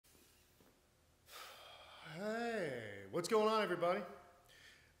What's going on, everybody?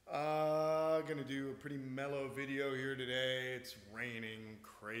 Gonna do a pretty mellow video here today. It's raining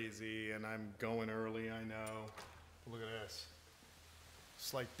crazy and I'm going early, I know. Look at this.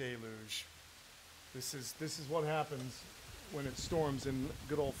 Slight deluge. This is what happens when it storms in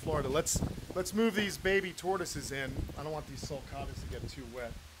good old Florida. Let's move these baby tortoises in. I don't want these sulcatas to get too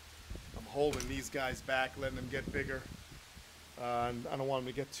wet. I'm holding these guys back, letting them get bigger. And I don't want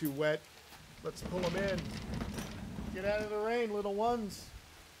them to get too wet. Let's pull them in. Get out of the rain, little ones.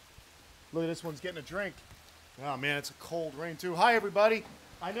 Look at this one's getting a drink. Oh man, it's a cold rain too. Hi everybody.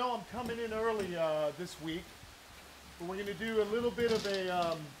 I know I'm coming in early this week, but we're gonna do a little bit of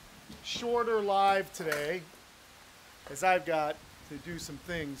a shorter live today, as I've got to do some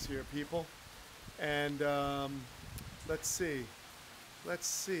things here, people. And let's see. What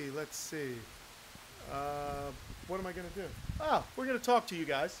am I gonna do? Oh, we're gonna talk to you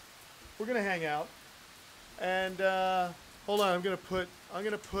guys. We're gonna hang out. And hold on, I'm gonna put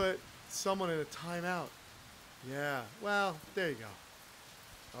someone in a timeout. Yeah, well, there you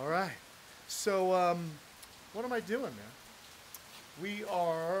go. All right. So what am I doing, man? We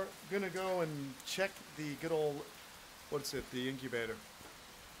are gonna go and check the good old, the incubator.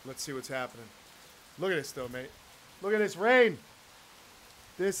 Let's see what's happening. Look at this though, mate. Look at this rain.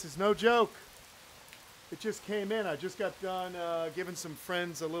 This is no joke. It just came in. I just got done giving some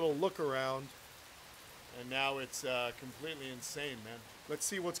friends a little look around. And now it's completely insane, man. Let's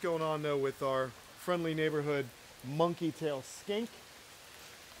see what's going on, though, with our friendly neighborhood monkey tail skink.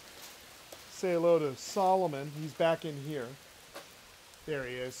 Say hello to Solomon. He's back in here. There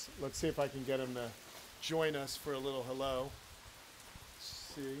he is. Let's see if I can get him to join us for a little hello.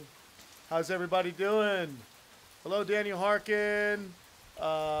 Let's see. How's everybody doing? Hello, Daniel Harkin.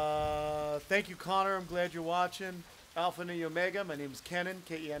 Thank you, Connor. I'm glad you're watching. Alpha Nu Omega. My name is Kenan,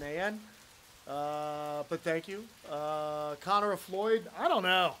 K-E-N-A-N. But thank you. Connor or Floyd? I don't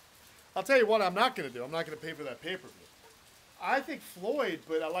know. I'll tell you what I'm not going to do. I'm not going to pay for that pay-per-view. I think Floyd,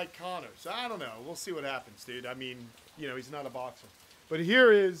 but I like Connor. So I don't know. We'll see what happens, dude. I mean, you know, he's not a boxer. But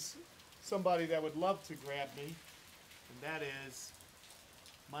here is somebody that would love to grab me. And that is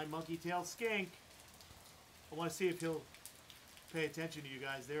my monkey tail skink. I want to see if he'll pay attention to you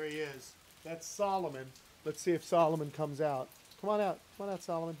guys. There he is. That's Solomon. Let's see if Solomon comes out. Come on out. Come on out,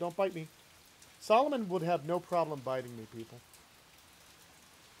 Solomon. Don't bite me. Solomon would have no problem biting me, people.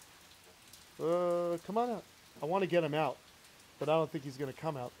 Come on out. I want to get him out, but I don't think he's going to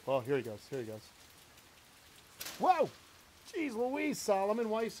come out. Oh, here he goes. Here he goes. Whoa! Jeez Louise, Solomon.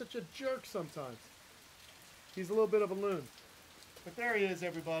 Why are you such a jerk sometimes? He's a little bit of a loon. But there he is,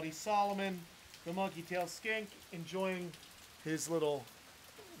 everybody. Solomon, the monkey tail skink, enjoying his little,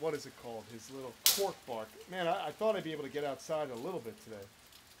 what is it called? His little cork bark. Man, I thought I'd be able to get outside a little bit today.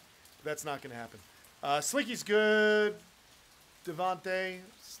 That's not going to happen. Slinky's good. Devontae,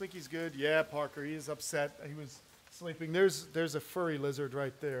 Slinky's good. Yeah, Parker, he is upset. He was sleeping. There's a furry lizard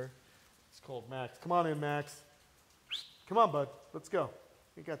right there. It's called Max. Come on in, Max. Come on, bud. Let's go.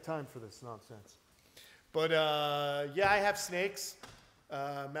 Ain't got time for this nonsense. But, yeah, I have snakes.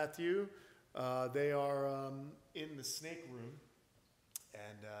 Matthew, they are in the snake room.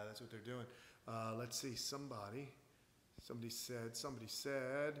 And that's what they're doing. Let's see, somebody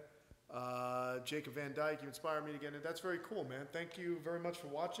said, Jacob Van Dyke, you inspire me to get in. That's very cool, man. Thank you very much for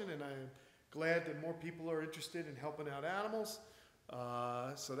watching, and I'm glad that more people are interested in helping out animals.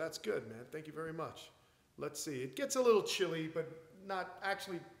 So that's good, man. Thank you very much. Let's see. It gets a little chilly, but not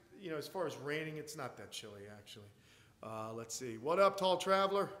actually, you know, as far as raining, it's not that chilly, actually. Let's see. What up, Tall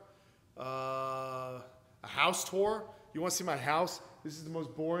Traveler? A house tour? You want to see my house? This is the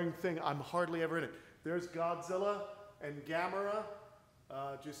most boring thing. I'm hardly ever in it. There's Godzilla and Gamera.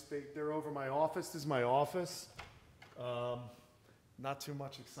 They're over my office. This is my office. Not too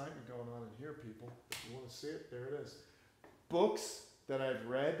much excitement going on in here, people. If you want to see it, there it is. Books that I've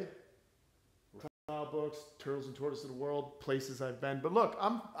read. Reptile books, Turtles and Tortoises of the World, places I've been. But look,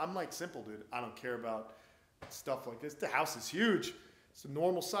 I'm like simple, dude. I don't care about stuff like this. The house is huge. It's a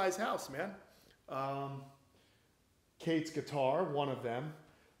normal size house, man. Kate's guitar, one of them.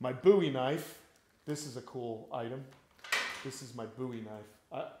 My Bowie knife. This is a cool item. This is my Bowie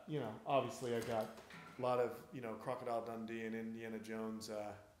knife. You know, obviously I got a lot of, you know, Crocodile Dundee and Indiana Jones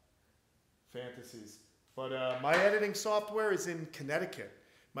fantasies. But my editing software is in Connecticut.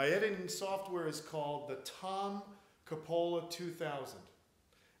 My editing software is called the Tom Coppola 2000.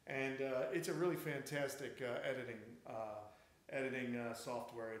 And it's a really fantastic editing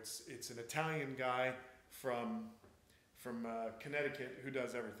software. It's an Italian guy from Connecticut who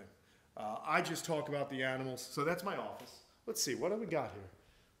does everything. I just talk about the animals. So that's my office. Let's see, what do we got here?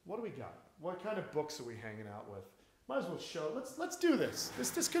 What do we got? What kind of books are we hanging out with? Might as well show. Let's do this.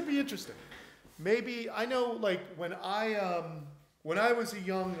 This could be interesting. Maybe I know, like when I was a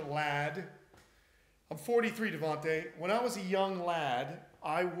young lad. I'm 43, Devontae. When I was a young lad,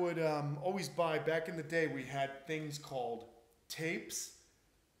 I would always buy. Back in the day, we had things called tapes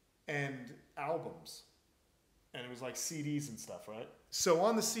and albums, and it was like CDs and stuff, right? So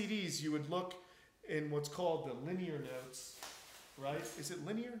on the CDs, you would look in what's called the linear notes, right? Is it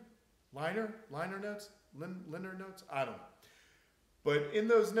linear? Liner notes? Linear notes? I don't know. But in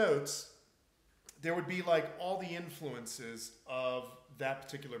those notes, there would be like all the influences of that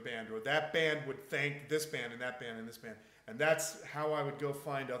particular band, or that band would thank this band and that band and this band. And that's how I would go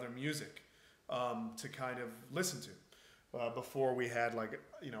find other music to kind of listen to. Before we had like,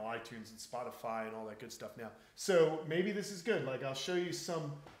 you know, iTunes and Spotify and all that good stuff now. So maybe this is good. Like I'll show you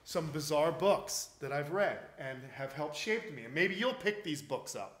some bizarre books that I've read and have helped shape me. And maybe you'll pick these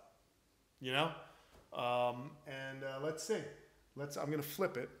books up, you know? Let's see. I'm going to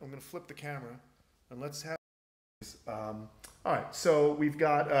flip it. I'm going to flip the camera and let's have all right, so we've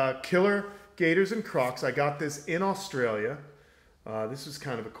got Killer Gators and Crocs. I got this in Australia. This is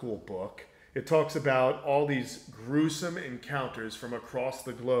kind of a cool book. It talks about all these gruesome encounters from across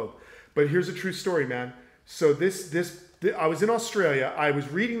the globe. But here's a true story, man. So I was in Australia. I was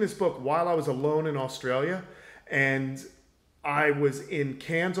reading this book while I was alone in Australia. And I was in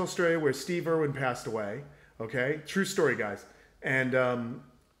Cairns, Australia, where Steve Irwin passed away. Okay? True story, guys. And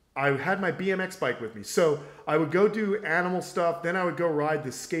I had my BMX bike with me. So I would go do animal stuff. Then I would go ride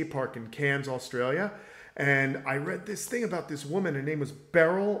the skate park in Cairns, Australia. And I read this thing about this woman. Her name was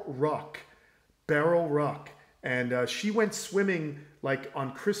Beryl Ruck. Beryl Ruck. And she went swimming like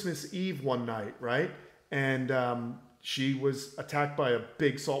on Christmas Eve one night, right? And she was attacked by a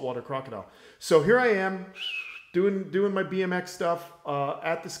big saltwater crocodile. So here I am doing my BMX stuff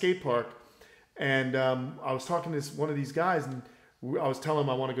at the skate park. And I was talking to one of these guys, and I was telling him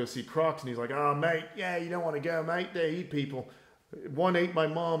I want to go see Crocs, and he's like, "Oh, mate, yeah, you don't want to go, mate. They eat people. One ate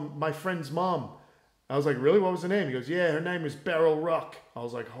my friend's mom." I was like, "Really? What was her name?" He goes, "Yeah, her name is Beryl Ruck." I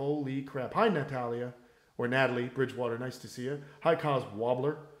was like, "Holy crap!" Hi, Natalia, or Natalie Bridgewater. Nice to see you. Hi, Cos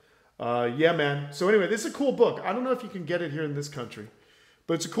Wobbler. Yeah, man. So anyway, this is a cool book. I don't know if you can get it here in this country,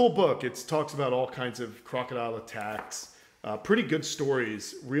 but it's a cool book. It talks about all kinds of crocodile attacks. Pretty good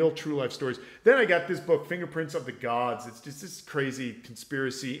stories, real true life stories. Then I got this book, Fingerprints of the Gods. It's just this crazy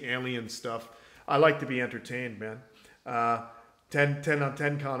conspiracy alien stuff. I like to be entertained, man. 10 on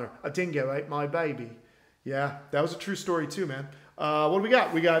 10, Connor. A dingo ate my baby. Yeah, that was a true story too, man. What do we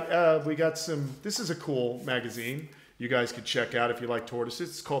got? We got some. This is a cool magazine. You guys could check out if you like tortoises.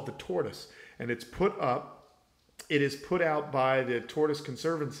 It's called The Tortoise, and it's put up. It is put out by the Tortoise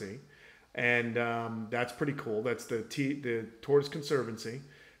Conservancy. And that's pretty cool. That's the Tortoise Conservancy.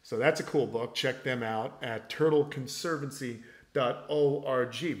 So that's a cool book. Check them out at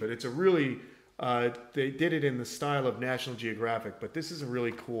turtleconservancy.org. But it's a really, they did it in the style of National Geographic. But this is a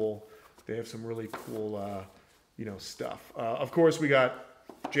really cool, they have some really cool, stuff. Of course, we got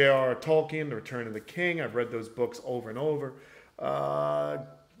J.R.R. Tolkien, The Return of the King. I've read those books over and over.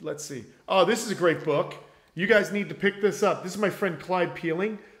 Let's see. Oh, this is a great book. You guys need to pick this up. This is my friend Clyde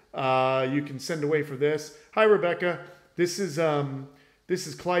Peeling. You can send away for this. Hi, Rebecca. This is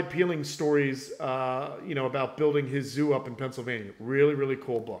Clyde Peeling's stories, about building his zoo up in Pennsylvania. Really, really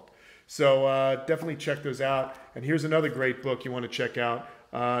cool book. So definitely check those out. And here's another great book you want to check out,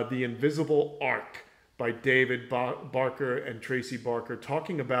 The Invisible Ark by David Barker and Tracy Barker,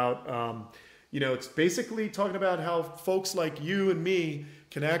 talking about, it's basically talking about how folks like you and me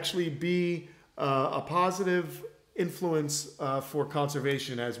can actually be a positive influence for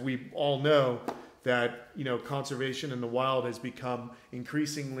conservation, as we all know that conservation in the wild has become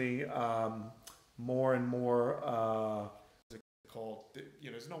increasingly more and more what's it called?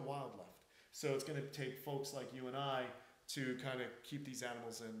 There's no wild left, so it's going to take folks like you and I to kind of keep these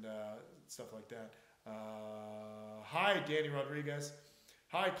animals and stuff like that. Hi, Danny Rodriguez.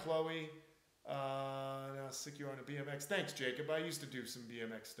 Hi, Chloe. Now sick you are on a BMX. Thanks, Jacob. I used to do some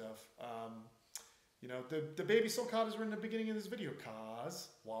BMX stuff. The baby sulcatas were in the beginning of this video. Cos,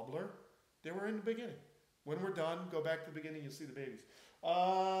 Wobbler, they were in the beginning. When we're done, go back to the beginning, you'll see the babies.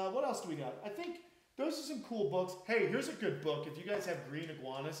 What else do we got? I think those are some cool books. Hey, here's a good book. If you guys have green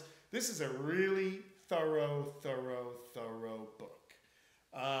iguanas, this is a really thorough book.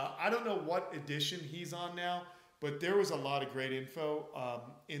 I don't know what edition he's on now, but there was a lot of great info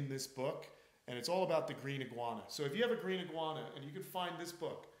in this book, and it's all about the green iguana. So if you have a green iguana, and you can find this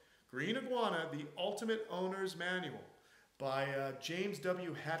book, Green Iguana, The Ultimate Owner's Manual by James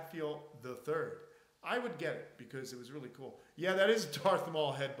W. Hatfield III. I would get it because it was really cool. Yeah, that is Darth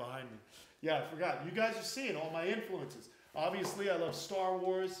Maul head behind me. Yeah, I forgot. You guys are seeing all my influences. Obviously, I love Star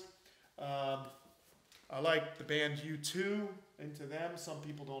Wars. I like the band U2, into them. Some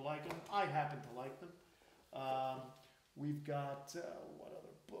people don't like them. I happen to like them. We've got, what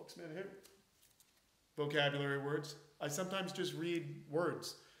other books, man? Here. Vocabulary words. I sometimes just read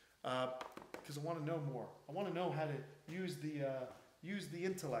words because I want to know more. I want to know how to use the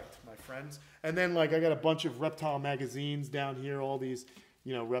intellect, my friends. And then, like, I got a bunch of reptile magazines down here, all these,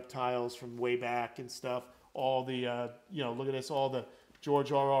 you know, reptiles from way back and stuff. All the, you know, look at this, all the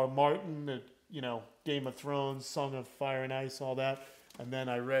George R.R. Martin, the, you know, Game of Thrones, Song of Fire and Ice, all that. And then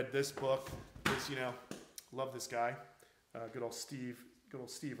I read this book. This, you know, love this guy. Good old Steve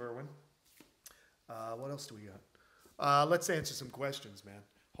Irwin. What else do we got? Let's answer some questions, man.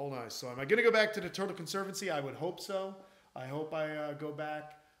 Hold on. So am I going to go back to the Turtle Conservancy? I would hope so. I hope I go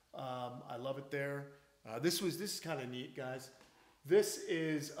back. I love it there. This is kind of neat, guys. This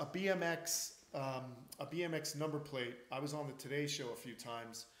is a BMX number plate. I was on the Today Show a few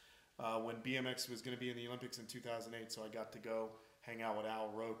times when BMX was going to be in the Olympics in 2008, so I got to go hang out with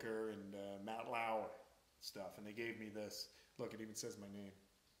Al Roker and Matt Lauer stuff, and they gave me this. Look, it even says my name.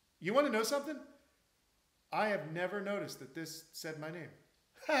 You want to know something? I have never noticed that this said my name.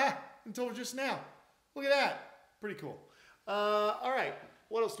 Until just now. Look at that. Pretty cool. All right.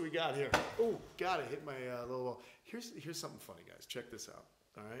 What else do we got here? Oh, gotta hit my little wall. Here's something funny, guys. Check this out.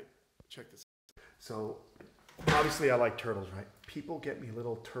 All right? Check this out. So, obviously I like turtles, right? People get me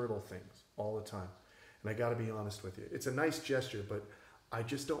little turtle things all the time. And I gotta be honest with you. It's a nice gesture, but I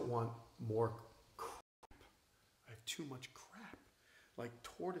just don't want more crap. I have too much crap. Like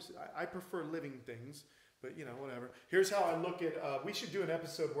tortoises. I prefer living things. But, you know, whatever. Here's how I look at, we should do an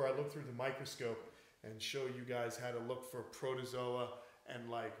episode where I look through the microscope and show you guys how to look for protozoa and,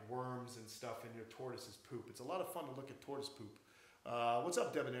 like, worms and stuff in your tortoise's poop. It's a lot of fun to look at tortoise poop. What's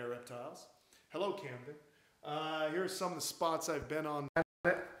up, Debonair Reptiles? Hello, Camden. Here's some of the spots I've been on.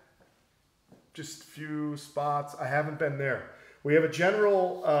 Just a few spots. I haven't been there. We have a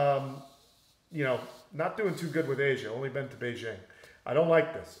general, you know, not doing too good with Asia. Only been to Beijing. I don't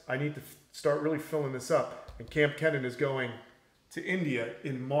like this. I need to start really filling this up. And Kamp Kenan is going to India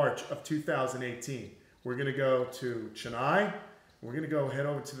in March of 2018. We're going to go to Chennai. We're going to go head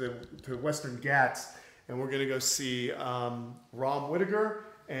over to Western Ghats, and we're going to go see Ram Whittaker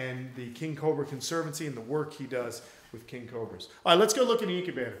and the King Cobra Conservancy and the work he does with king cobras. All right, let's go look in the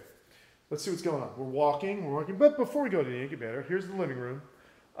incubator. Let's see what's going on. We're walking. But before we go to the incubator, here's the living room.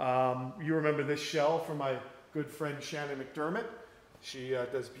 You remember this shell from my good friend Shannon McDermott. She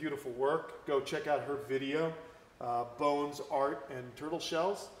does beautiful work. Go check out her video, Bones, Art, and Turtle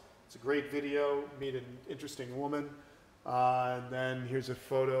Shells. It's a great video. Meet an interesting woman. And then here's a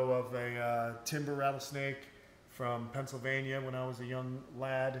photo of a timber rattlesnake from Pennsylvania when I was a young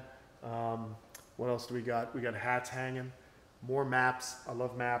lad. What else do we got? We got hats hanging. More maps. I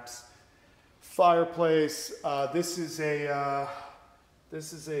love maps. Fireplace. This is a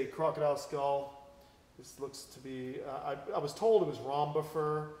crocodile skull. This looks to be, I was told it was rhomba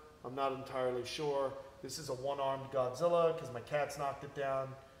fur. I'm not entirely sure. This is a one-armed Godzilla because my cats knocked it down.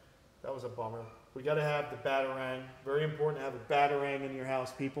 That was a bummer. We got to have the batarang. Very important to have a batarang in your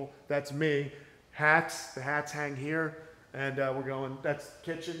house, people. That's me. Hats. The hats hang here. And we're going, that's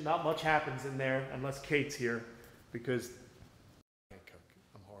kitchen. Not much happens in there unless Kate's here because I can't cook.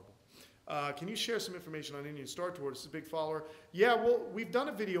 I'm horrible. Can you share some information on Indian star tortoise? This is a big follower. Yeah, well, we've done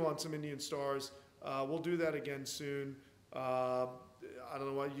a video on some Indian stars. We'll do that again soon. I don't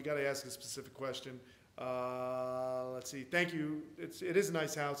know what, you got to ask a specific question. Let's see. Thank you. It is a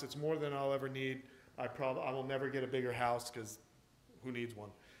nice house. It's more than I'll ever need. I will never get a bigger house because who needs one?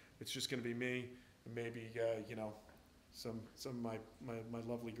 It's just going to be me and maybe you know, some of my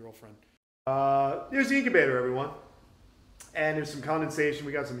lovely girlfriend. Here's the incubator, everyone. And there's some condensation.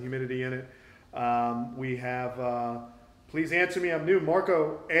 We got some humidity in it. We have. Please answer me. I'm new.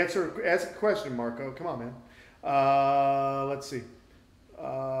 Marco, ask a question, Marco. Come on, man. Let's see.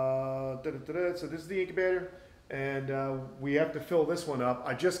 So this is the incubator, and we have to fill this one up.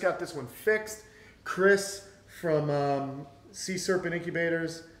 I just got this one fixed. Chris from Sea Serpent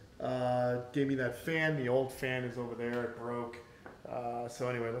Incubators gave me that fan. The old fan is over there. It broke. So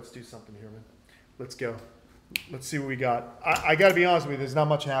anyway, let's do something here, man. Let's go. Let's see what we got. I got to be honest with you, there's not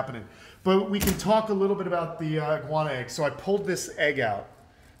much happening. But we can talk a little bit about the iguana egg. So I pulled this egg out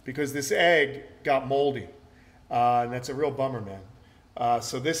because this egg got moldy. And that's a real bummer, man.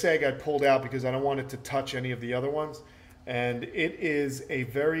 So this egg I pulled out because I don't want it to touch any of the other ones. And it is a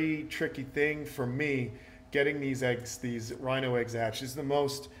very tricky thing for me getting these eggs, these rhino eggs hatched. This is the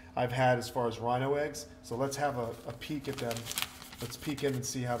most I've had as far as rhino eggs. So let's have a peek at them. Let's peek in and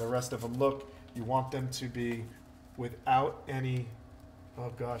see how the rest of them look. You want them to be without any,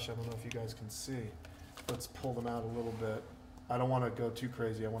 oh gosh, I don't know if you guys can see. Let's pull them out a little bit. I don't want to go too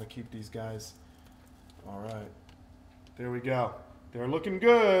crazy. I want to keep these guys. All right. There we go. They're looking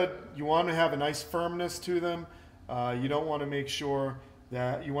good. You want to have a nice firmness to them. You don't want to make sure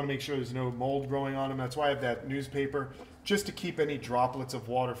that, you want to make sure there's no mold growing on them. That's why I have that newspaper, just to keep any droplets of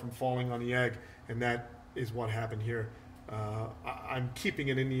water from falling on the egg. And that is what happened here. I'm keeping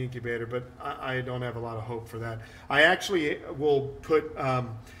it in the incubator, but I don't have a lot of hope for that. I actually will put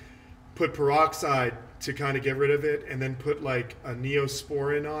peroxide to kind of get rid of it, and then put like a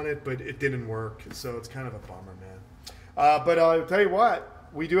neosporin on it, but it didn't work, so it's kind of a bummer, man. But I'll tell you what,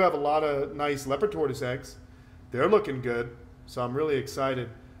 we do have a lot of nice leopard tortoise eggs. They're looking good, so I'm really excited.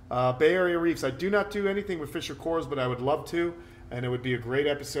 Bay Area reefs. I do not do anything with fish or corals, but I would love to, and it would be a great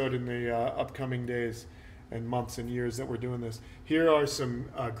episode in the upcoming days and months and years that we're doing this. Here are some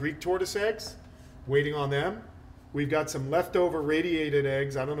Greek tortoise eggs, waiting on them. We've got some leftover radiated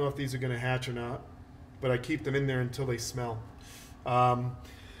eggs. I don't know if these are going to hatch or not, but I keep them in there until they smell.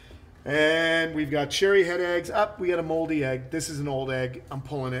 And we've got cherry head eggs. We got a moldy egg. This is an old egg. I'm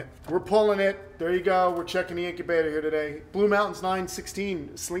pulling it. We're pulling it. There you go. We're checking the incubator here today. Blue Mountains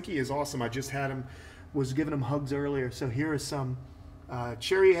 916. Slinky is awesome. I just had him, was giving him hugs earlier. So here are some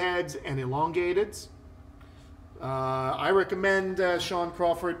cherry heads and elongateds. I recommend Sean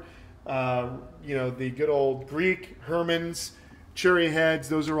Crawford, you know, the good old Greek Hermans, cherry heads.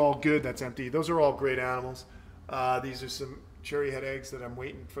 Those are all good. That's empty. Those are all great animals. These are some cherry head eggs that I'm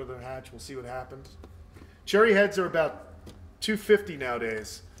waiting for the hatch. We'll see what happens. Cherry heads are about $250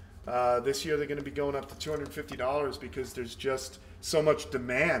 nowadays. This year they're going to be going up to $250 because there's just so much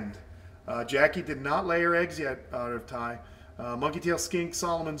demand. Jackie did not lay her eggs yet out of Thai. Monkey tail skink,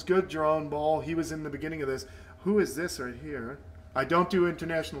 Solomon's good. Jerome Ball, he was in the beginning of this. Who is this right here? I don't do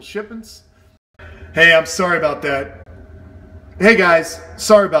international shipments. Hey, I'm sorry about that. Hey guys,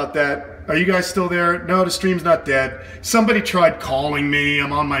 sorry about that. Are you guys still there? No, the stream's not dead. Somebody tried calling me.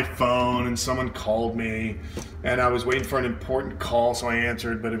 I'm on my phone and someone called me and I was waiting for an important call, so I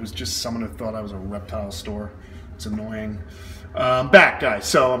answered, but it was just someone who thought I was a reptile store. It's annoying. Back, guys,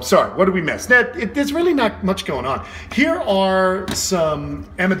 so I'm sorry. What did we miss? There's really not much going on. Here are some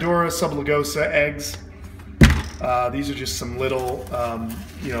Amadora sublagosa eggs. These are just some little,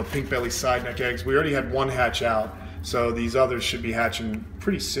 you know, pink belly side neck eggs. We already had one hatch out, so these others should be hatching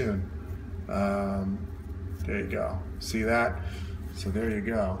pretty soon. There you go. See that? So there you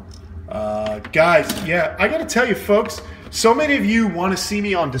go. Guys, yeah, I gotta tell you folks, so many of you want to see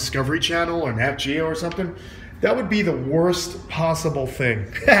me on Discovery Channel or Nat Geo or something. That would be the worst possible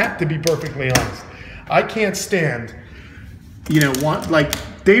thing, to be perfectly honest. I can't stand, you know,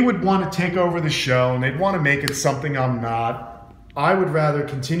 they would want to take over the show and they'd want to make it something I'm not. I would rather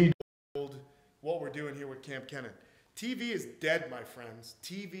continue to build what we're doing here with Kamp Kenan. TV is dead, my friends.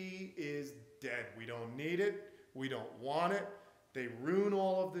 TV is dead. We don't need it. We don't want it. They ruin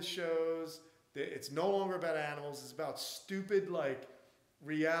all of the shows. It's no longer about animals. It's about stupid, like,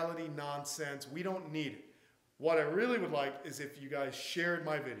 reality nonsense. We don't need it. What I really would like is if you guys shared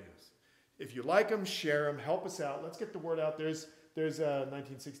my videos. If you like them, share them. Help us out. Let's get the word out. There's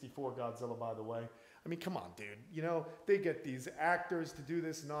 1964 Godzilla, by the way. I mean, come on, dude. You know, they get these actors to do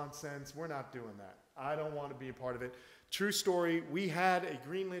this nonsense. We're not doing that. I don't want to be a part of it. True story, we had a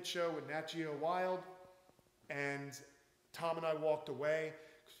greenlit show with Nat Geo Wild, and Tom and I walked away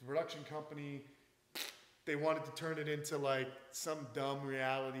because the production company, they wanted to turn it into like some dumb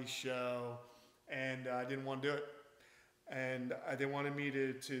reality show, and I didn't want to do it. And they wanted me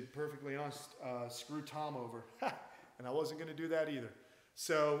to perfectly honest, screw Tom over. And I wasn't going to do that either.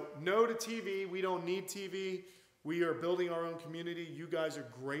 So no to TV. We don't need TV. We are building our own community. You guys are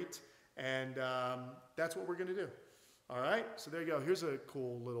great. And that's what we're going to do. All right. So there you go. Here's a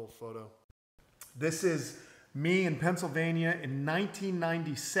cool little photo. This is me in Pennsylvania in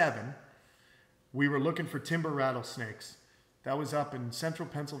 1997. We were looking for timber rattlesnakes. That was up in central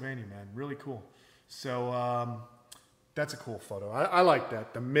Pennsylvania, man. Really cool. So that's a cool photo. I like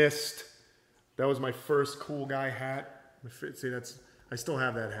that. The mist. That was my first cool guy hat. See, I still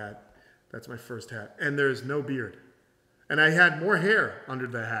have that hat. That's my first hat. And there's no beard. And I had more hair under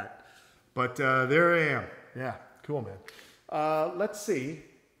the hat. But there I am. Yeah, cool, man. Let's see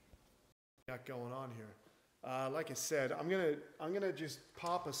what got going on here. Like I said, I'm gonna just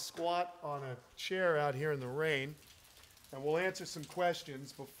pop a squat on a chair out here in the rain, and we'll answer some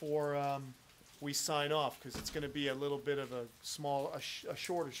questions before we sign off, because it's going to be a little bit of a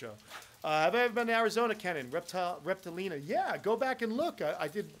shorter show. Have I ever been to Arizona, Kenan? Reptilina. Yeah, go back and look. I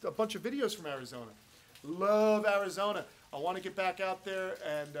did a bunch of videos from Arizona. Love Arizona. I want to get back out there,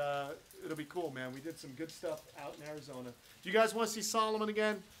 and it'll be cool, man. We did some good stuff out in Arizona. Do you guys want to see Solomon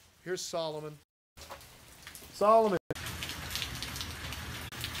again? Here's Solomon. Solomon.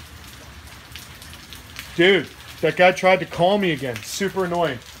 Dude, that guy tried to call me again. Super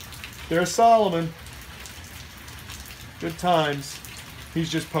annoying. There's Solomon. Good times. He's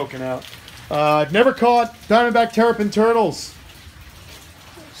just poking out. I've never caught diamondback terrapin turtles.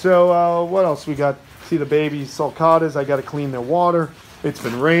 So what else we got? See the baby sulcatas. I got to clean their water. It's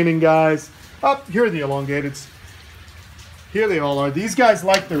been raining, guys. Oh, here are the elongateds. Here they all are. These guys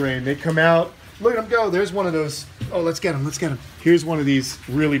like the rain. They come out. Look at them go. There's one of those. Oh, let's get him. Let's get him. Here's one of these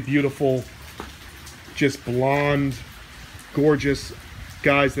really beautiful, just blonde, gorgeous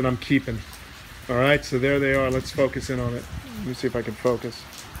guys that I'm keeping. All right, so there they are. Let's focus in on it. Let me see if I can focus.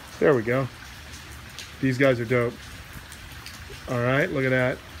 There we go. These guys are dope. All right, look at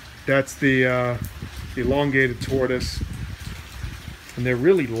that. That's the elongated tortoise. And they're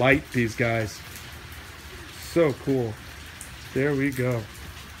really light, these guys. So cool. There we go.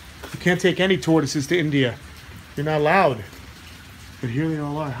 You can't take any tortoises to India. You're not allowed. But here they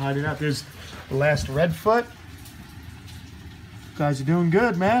all are, hiding out. There's the last redfoot. Guys are doing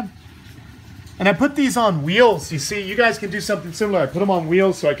good, man. And I put these on wheels. You see, you guys can do something similar. I put them on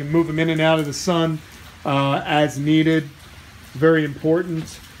wheels so I can move them in and out of the sun as needed. Very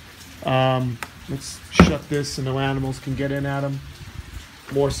important. Let's shut this so no animals can get in at them.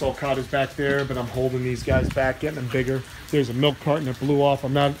 More sulcatas back there, but I'm holding these guys back, getting them bigger. There's a milk carton that blew off.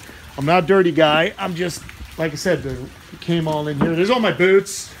 I'm not a dirty guy. I'm just, like I said, they came all in here. There's all my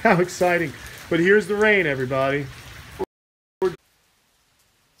boots. How exciting. But here's the rain, everybody.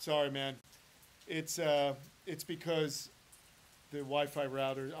 Sorry, man. It's because the Wi-Fi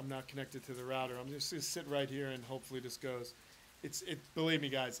router, I'm not connected to the router. I'm just going to sit right here and hopefully this goes. Believe me,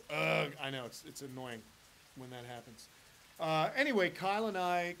 guys. I know it's annoying when that happens. Anyway,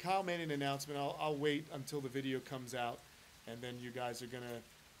 Kyle made an announcement. I'll wait until the video comes out, and then you guys are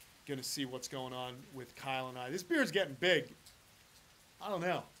gonna see what's going on with Kyle and I. This beard's getting big. I don't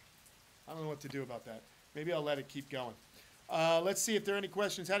know what to do about that. Maybe I'll let it keep going. Let's see if there are any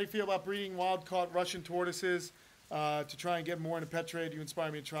questions. How do you feel about breeding wild-caught Russian tortoises to try and get more into pet trade? You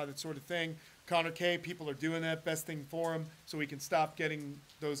inspire me to try that sort of thing. Connor K, people are doing that. Best thing for them, so we can stop getting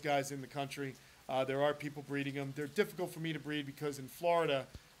those guys in the country. There are people breeding them. They're difficult for me to breed because in Florida,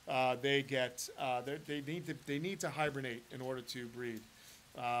 they need to hibernate in order to breed.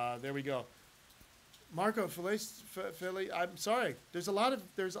 There we go. Marco, Philly, I'm sorry. There's a lot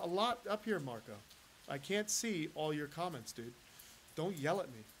up here, Marco. I can't see all your comments, dude. Don't yell at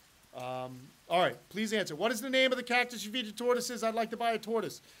me. All right, please answer. What is the name of the cactus you feed to tortoises? I'd like to buy a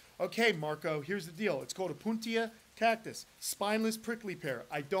tortoise. Okay, Marco, here's the deal. It's called a Puntia cactus, spineless prickly pear.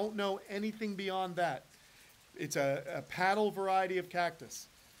 I don't know anything beyond that. It's a paddle variety of cactus.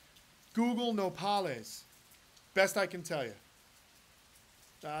 Google nopales. Best I can tell you.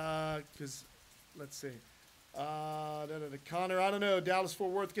 Because, let's see. Connor, I don't know.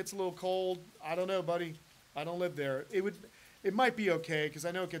 Dallas-Fort Worth gets a little cold. I don't know, buddy. I don't live there. It might be okay because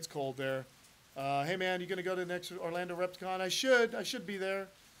I know it gets cold there. Hey, man, you going to go to the next Orlando Repticon? I should be there.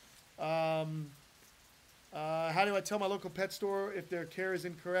 How do I tell my local pet store if their care is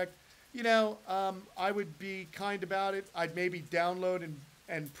incorrect? You know, I would be kind about it. I'd maybe download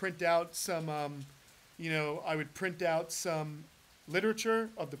and print out some, I would print out some literature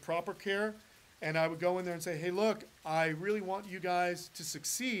of the proper care. And I would go in there and say, hey, look, I really want you guys to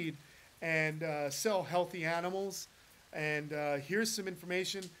succeed and sell healthy animals. And here's some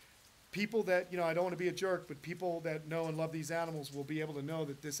information. People that, I don't want to be a jerk, but people that know and love these animals will be able to know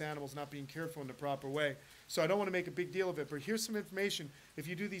that this animal's not being cared for in the proper way. So I don't want to make a big deal of it, but here's some information. If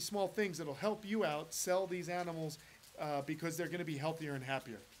you do these small things, it'll help you out, sell these animals because they're going to be healthier and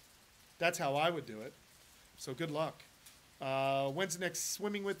happier. That's how I would do it. So good luck. When's the next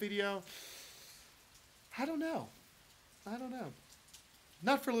swimming with video? I don't know.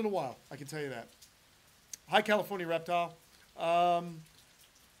 Not for a little while, I can tell you that. Hi, California Reptile.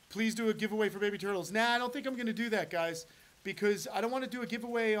 Please do a giveaway for baby turtles. Nah, I don't think I'm going to do that, guys, because I don't want to do a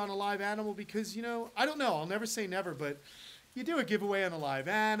giveaway on a live animal because, I don't know. I'll never say never, but you do a giveaway on a live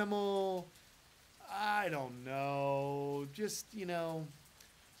animal. I don't know. Just,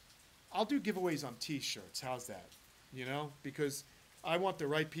 I'll do giveaways on T-shirts. How's that? Because I want the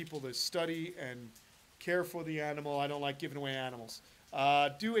right people to study and care for the animal. I don't like giving away animals.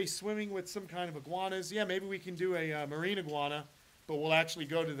 Do a swimming with some kind of iguanas. Yeah, maybe we can do a marine iguana, but we'll actually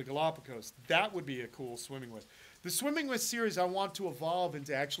go to the Galapagos. That would be a cool swimming with. The swimming with series I want to evolve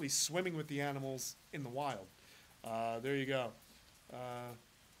into actually swimming with the animals in the wild. There you go.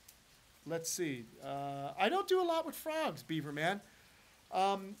 let's see. I don't do a lot with frogs, Beaver Man.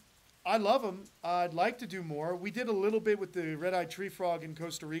 I love them. I'd like to do more. We did a little bit with the red-eyed tree frog in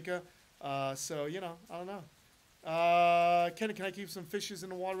Costa Rica. So, you know, I don't know. Can I keep some fishes in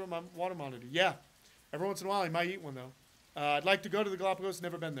the water water monitor? Yeah. Every once in a while, I might eat one, though. I'd like to go to the Galapagos.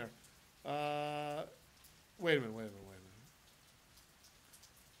 Never been there. Wait a minute.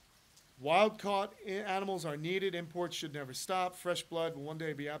 Wild-caught animals are needed. Imports should never stop. Fresh blood will one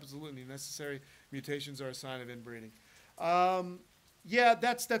day be absolutely necessary. Mutations are a sign of inbreeding. Yeah,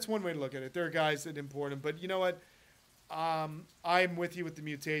 that's one way to look at it. There are guys that import them. But you know what? I'm with you with the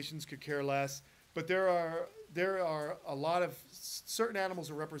mutations. Could care less. But there are a lot of certain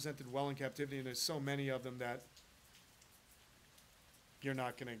animals are represented well in captivity, and there's so many of them that you're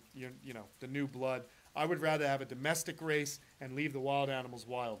not going to, you know, the new blood. I would rather have a domestic race and leave the wild animals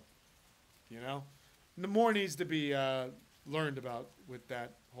wild, you know? And the more needs to be learned about with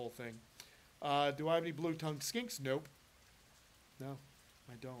that whole thing. Do I have any blue-tongued skinks? Nope. No,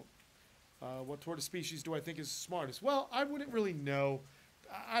 I don't. What tortoise species do I think is the smartest? Well, I wouldn't really know.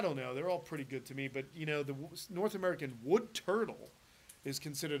 I don't know. They're all pretty good to me. But, you know, the North American wood turtle is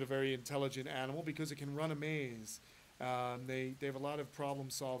considered a very intelligent animal because it can run a maze. They have a lot of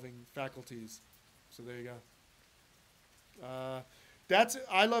problem-solving faculties. So there you go. That's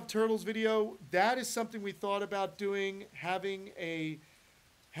I Love Turtles video. That is something we thought about doing, having a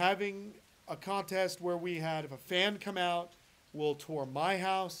contest where we had, if a fan come out, we'll tour my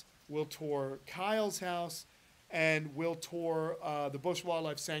house, we'll tour Kyle's house, and we'll tour the Bush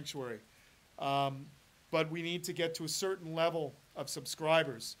Wildlife Sanctuary. But we need to get to a certain level of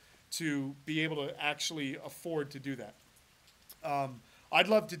subscribers to be able to actually afford to do that. I'd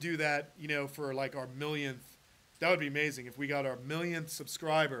love to do that, you know, for like our millionth. That would be amazing if we got our millionth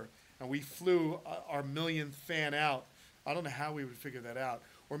subscriber and we flew our millionth fan out. I don't know how we would figure that out.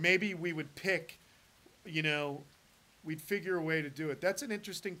 Or maybe we would pick, you know, we'd figure a way to do it. That's an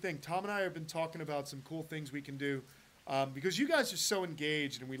interesting thing. Tom and I have been talking about some cool things we can do because you guys are so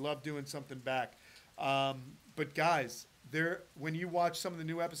engaged and we love doing something back. But guys, when you watch some of the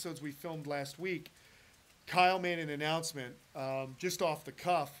new episodes we filmed last week, Kyle made an announcement just off the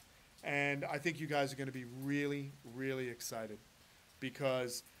cuff, and I think you guys are going to be really, really excited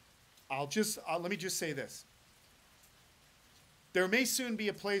because let me just say this. There may soon be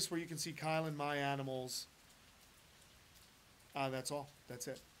a place where you can see Kyle and my animals. That's all. That's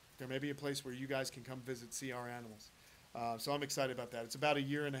it. There may be a place where you guys can come visit, see our animals. So I'm excited about that. It's about 1.5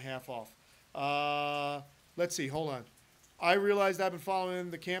 years off. Let's see. Hold on. I realized I've been following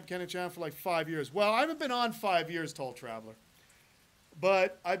the Kamp Kenan channel for like 5 years. Well, I haven't been on 5 years, Tall Traveler.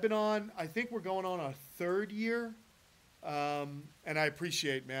 But I've been on, I think we're going on our 3rd year. And I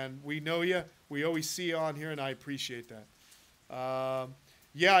appreciate, man. We know you. We always see you on here, and I appreciate that.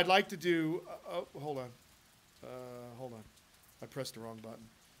 Yeah, I'd like to do, hold on. Hold on. I pressed the wrong button.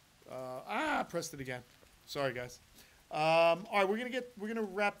 I pressed it again. Sorry, guys. All right, we're gonna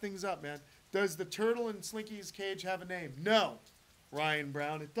wrap things up, man. Does the turtle in Slinky's cage have a name? No, Ryan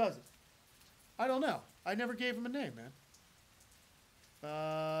Brown, it doesn't. I don't know. I never gave him a name, man.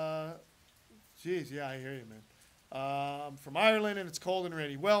 Geez, yeah, I hear you, man. I'm from Ireland, and it's cold and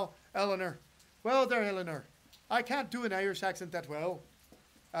rainy. Well, Eleanor. Well, there, Eleanor. I can't do an Irish accent that well.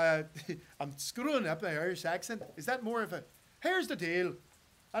 I'm screwing up my Irish accent. Is that more of a... Here's the deal.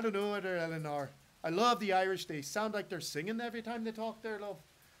 I don't know whether Eleanor. I love the Irish. They sound like they're singing every time they talk their love.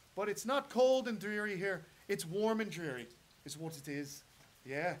 But it's not cold and dreary here. It's warm and dreary. It's what it is.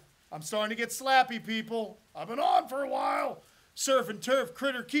 Yeah. I'm starting to get slappy, people. I've been on for a while. Surf and Turf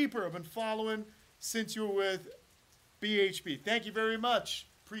Critter Keeper. I've been following since you were with BHB. Thank you very much.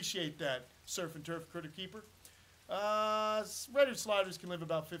 Appreciate that, Surf and Turf Critter Keeper. Red-eared sliders can live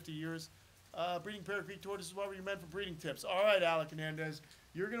about 50 years. Breeding Parrot Creek tortoises, what were you meant for breeding tips? All right, Alec Hernandez.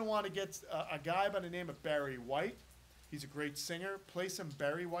 You're going to want to get a guy by the name of Barry White. He's a great singer. Play some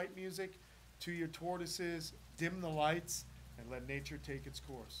Barry White music to your tortoises. Dim the lights and let nature take its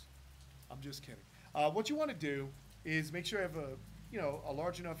course. I'm just kidding. What you want to do is make sure you have a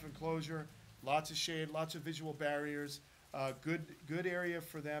large enough enclosure, lots of shade, lots of visual barriers, good area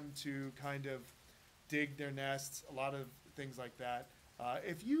for them to kind of dig their nests, a lot of things like that.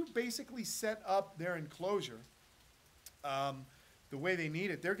 If you basically set up their enclosure the way they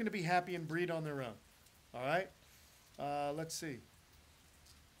need it, they're going to be happy and breed on their own. All right? Let's see.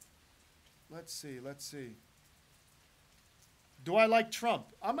 Do I like Trump?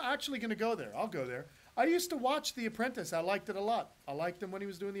 I'm actually going to go there. I'll go there. I used to watch The Apprentice. I liked it a lot. I liked him when he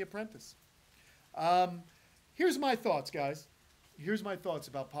was doing The Apprentice. Here's my thoughts, guys. Here's my thoughts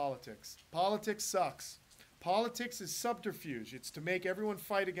about politics. Politics sucks. Politics is subterfuge. It's to make everyone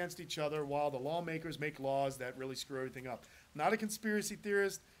fight against each other while the lawmakers make laws that really screw everything up. I'm not a conspiracy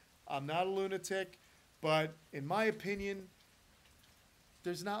theorist. I'm not a lunatic. But in my opinion,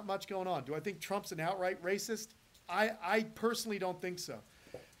 there's not much going on. Do I think Trump's an outright racist? I personally don't think so.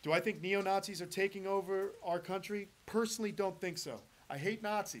 Do I think neo-Nazis are taking over our country? Personally, don't think so. I hate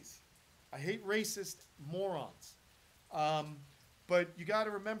Nazis. I hate racist morons. But you got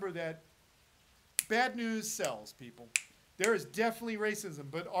to remember that bad news sells, people. There is definitely racism,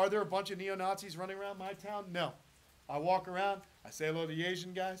 but are there a bunch of neo-Nazis running around my town? No. I walk around, I say hello to the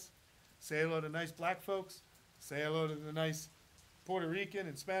Asian guys, say hello to nice black folks, say hello to the nice Puerto Rican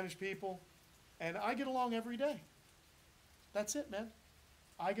and Spanish people, and I get along every day. That's it, man.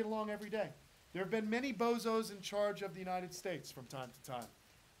 I get along every day. There have been many bozos in charge of the United States from time to time.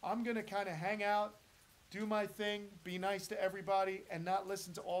 I'm going to kind of hang out, do my thing, be nice to everybody, and not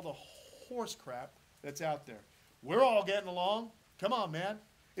listen to all the horse crap that's out there. We're all getting along. Come on, man.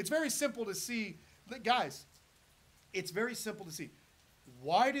 It's very simple to see. Guys, it's very simple to see.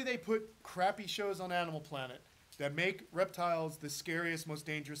 Why do they put crappy shows on Animal Planet that make reptiles the scariest, most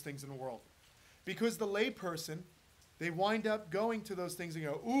dangerous things in the world? Because the layperson, they wind up going to those things and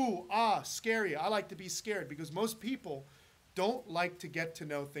go, ooh, ah, scary. I like to be scared. Because most people don't like to get to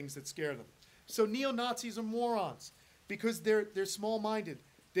know things that scare them. So neo-Nazis are morons because they're small-minded.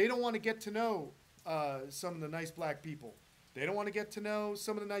 They don't want to get to know some of the nice black people. They don't want to get to know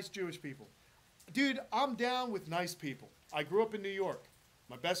some of the nice Jewish people. Dude, I'm down with nice people. I grew up in New York.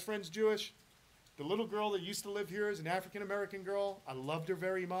 My best friend's Jewish. The little girl that used to live here is an African-American girl. I loved her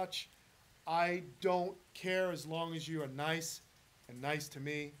very much. I don't care as long as you are nice and nice to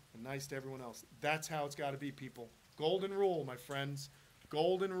me and nice to everyone else. That's how it's got to be, people. Golden rule, my friends.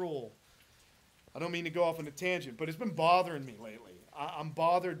 Golden rule. I don't mean to go off on a tangent, but it's been bothering me lately. I'm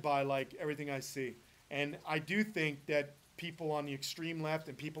bothered by, like, everything I see. And I do think that people on the extreme left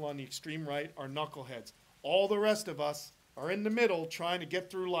and people on the extreme right are knuckleheads. All the rest of us are in the middle trying to get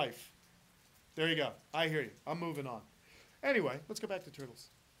through life. There you go. I hear you. I'm moving on. Anyway, let's go back to turtles.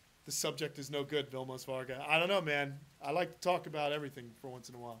 The subject is no good, Vilmos Varga. I don't know, man. I like to talk about everything for once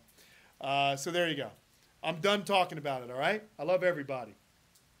in a while. So there you go. I'm done talking about it, all right? I love everybody.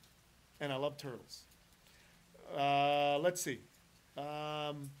 And I love turtles. Let's see.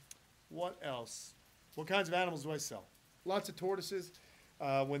 What else? What kinds of animals do I sell? Lots of tortoises.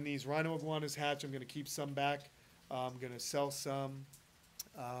 When these rhino iguanas hatch, I'm going to keep some back. I'm going to sell some.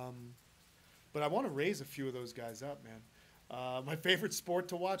 But I want to raise a few of those guys up, man. My favorite sport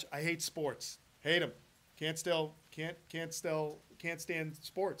to watch? I hate sports. Hate them. Can't stand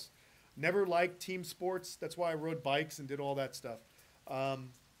sports. Never liked team sports. That's why I rode bikes and did all that stuff.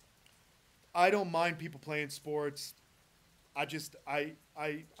 I don't mind people playing sports. I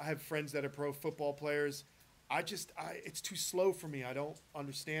have friends that are pro football players. It's too slow for me. I don't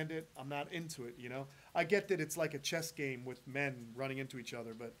understand it. I'm not into it, you know. I get that it's like a chess game with men running into each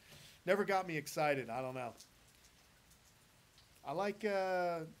other, but never got me excited. I don't know. I like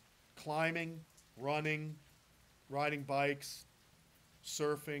climbing, running, riding bikes,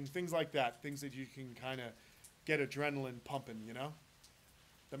 surfing, things like that. Things that you can kind of get adrenaline pumping, you know.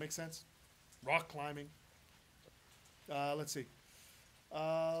 That makes sense? Rock climbing. Let's see.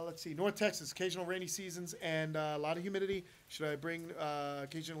 North Texas, occasional rainy seasons and a lot of humidity. Should I bring,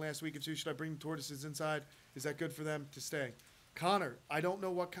 occasional last week or two, should I bring tortoises inside? Is that good for them to stay? Connor, I don't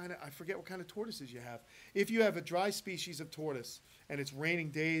know I forget what kind of tortoises you have. If you have a dry species of tortoise and it's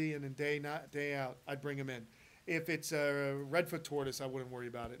raining day in and day out, I'd bring them in. If it's a redfoot tortoise, I wouldn't worry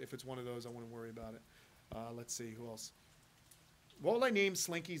about it. If it's one of those, I wouldn't worry about it. Let's see, who else? What will I name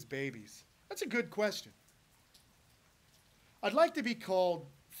Slinky's babies? That's a good question. I'd like to be called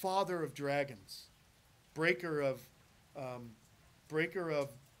Father of Dragons, breaker of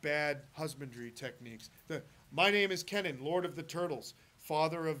bad husbandry techniques. My name is Kenan, Lord of the Turtles,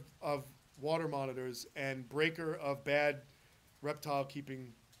 father of water monitors, and breaker of bad reptile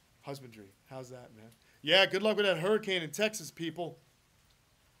keeping husbandry. How's that, man? Yeah, good luck with that hurricane in Texas, people.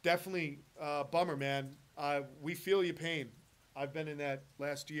 Definitely bummer, man. We feel your pain. I've been in that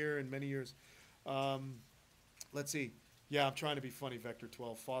last year and many years. Let's see. Yeah, I'm trying to be funny, Vector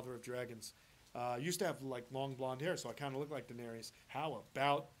 12, father of dragons. Used to have like long blonde hair, so I kind of look like Daenerys. How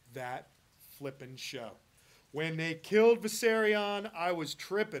about that flippin' show? When they killed Viserion, I was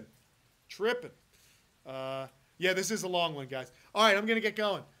tripping. Yeah, this is a long one, guys. All right, I'm going to get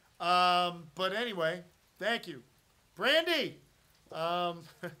going. But anyway, thank you. Brandy, I'll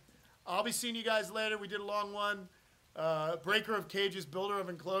be seeing you guys later. We did a long one. Breaker of cages, builder of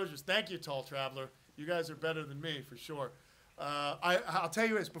enclosures. Thank you, Tall Traveler. You guys are better than me, for sure. I'll tell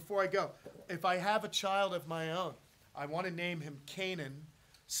you this before I go. If I have a child of my own, I want to name him Kanan,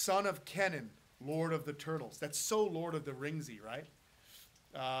 son of Kenan, Lord of the Turtles. That's so Lord of the Ringsy, right?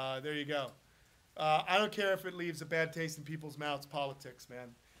 There you go. I don't care if it leaves a bad taste in people's mouths, politics, man.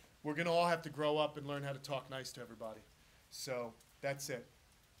 We're going to all have to grow up and learn how to talk nice to everybody. So that's it.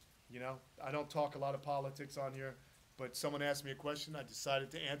 You know, I don't talk a lot of politics on here, but someone asked me a question, I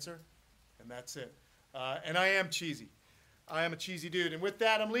decided to answer, and that's it. And I am cheesy. I am a cheesy dude. And with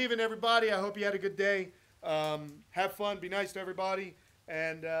that, I'm leaving, everybody. I hope you had a good day. Have fun. Be nice to everybody.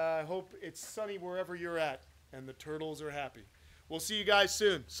 And I hope it's sunny wherever you're at and the turtles are happy. We'll see you guys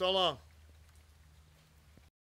soon. So long.